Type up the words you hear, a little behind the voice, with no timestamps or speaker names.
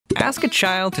Ask a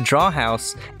child to draw a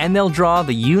house, and they'll draw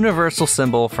the universal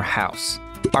symbol for house.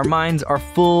 Our minds are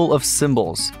full of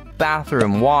symbols.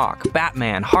 Bathroom, walk,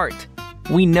 Batman, heart.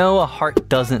 We know a heart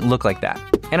doesn't look like that.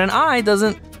 And an eye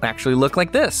doesn't actually look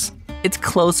like this. It's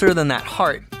closer than that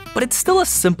heart, but it's still a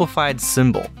simplified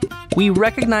symbol. We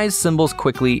recognize symbols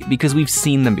quickly because we've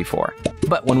seen them before.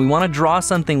 But when we want to draw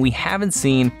something we haven't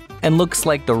seen and looks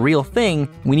like the real thing,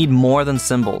 we need more than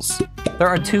symbols. There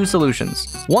are two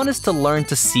solutions. One is to learn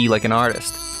to see like an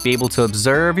artist, be able to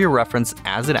observe your reference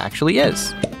as it actually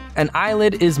is. An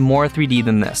eyelid is more 3D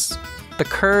than this. The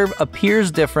curve appears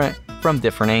different from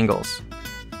different angles.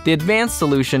 The advanced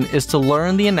solution is to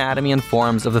learn the anatomy and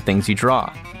forms of the things you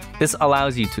draw. This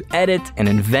allows you to edit and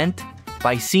invent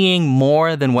by seeing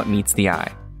more than what meets the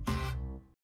eye.